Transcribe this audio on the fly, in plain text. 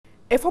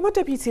A former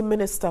Deputy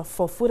Minister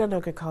for Food and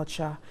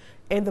Agriculture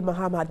in the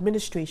Mahama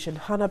administration,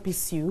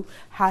 Bissiw,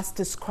 has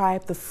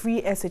described the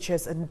free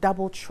SHS and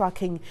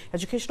double-tracking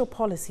educational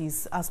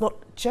policies as not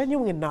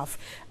genuine enough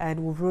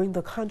and will ruin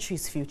the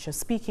country's future.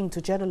 Speaking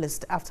to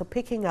journalists after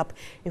picking up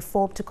a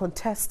form to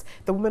contest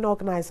the women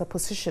organizer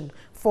position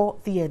for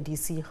the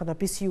NDC,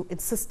 Bissiw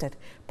insisted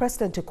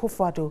President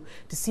Akufo-Addo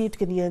deceived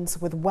Ghanaians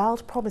with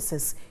wild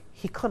promises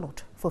he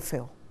cannot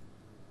fulfill.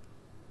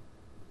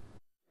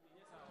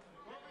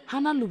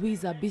 Hannah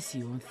Louisa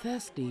Bissiw on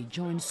Thursday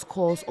joined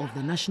scores of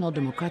the National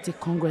Democratic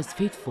Congress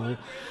faithful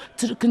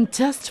to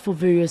contest for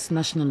various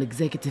national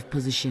executive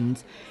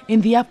positions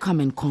in the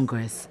upcoming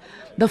Congress.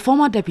 The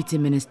former Deputy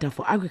Minister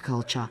for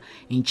Agriculture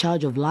in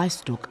charge of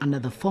livestock under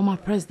the former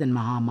President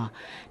Mahama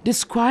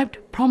described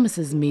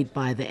promises made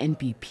by the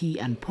NPP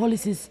and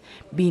policies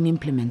being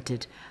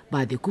implemented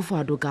by the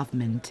Akufo-Addo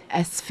government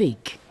as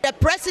fake. The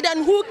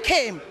president who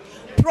came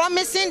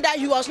promising that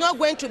he was not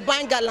going to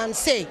ban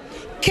galamsey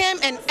came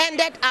and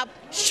ended up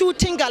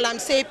shooting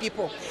galamsey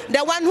people. The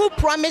one who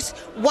promised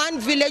one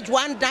village,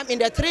 one dam in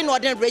the 3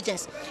 northern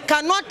regions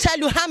cannot tell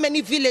you how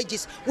many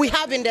villages we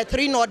have in the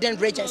 3 northern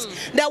regions.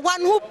 The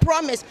one who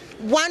promised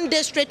one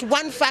district,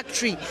 one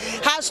factory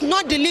has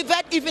not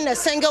delivered even a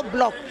single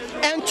block.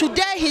 And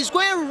today he's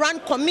going to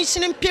run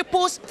commissioning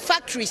people's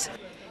factories.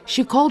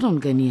 She called on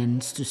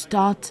Ghanaians to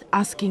start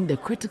asking the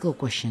critical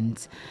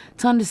questions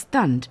to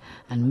understand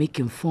and make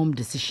informed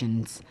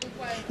decisions.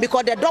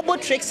 Because the double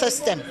trick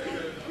system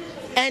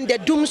and the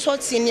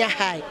Doomsword Senior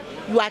High,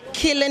 you are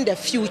killing the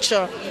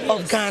future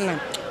of Ghana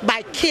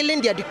by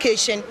killing the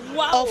education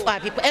of our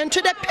people. And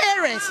to the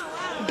parents,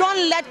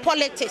 don't let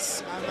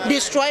politics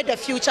destroy the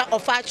future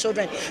of our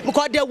children,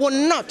 because they will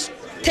not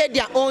take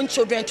their own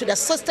children to the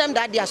system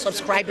that they are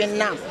subscribing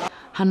now.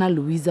 Hannah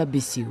Louisa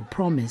Bissiw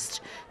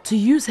promised to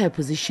use her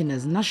position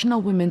as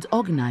National Women's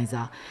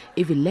Organizer,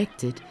 if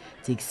elected,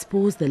 to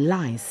expose the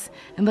lies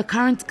in the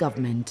current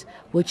government,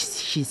 which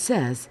she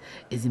says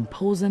is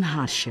imposing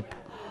hardship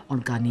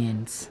on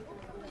Ghanaians.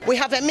 We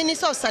have a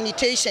Minister of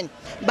Sanitation,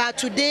 but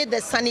today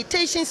the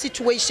sanitation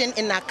situation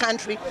in our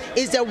country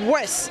is the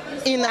worst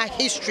in our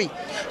history.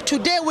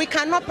 Today we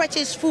cannot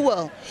purchase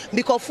fuel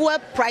because fuel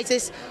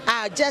prices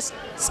are just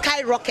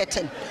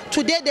skyrocketing.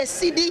 Today the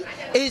cedi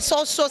is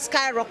also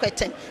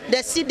skyrocketing. The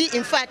cedi,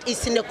 in fact,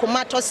 is in a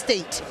comatose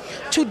state.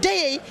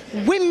 Today,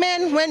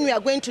 women, when we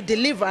are going to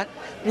deliver,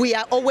 we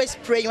are always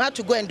praying. You have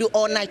to go and do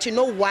all night. You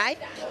know why?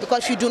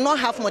 Because you do not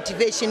have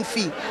motivation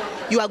fee.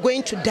 You are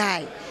going to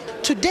die.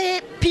 Today,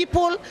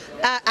 people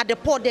at the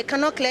port, they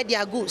cannot clear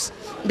their goods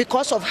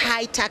because of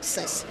high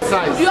taxes.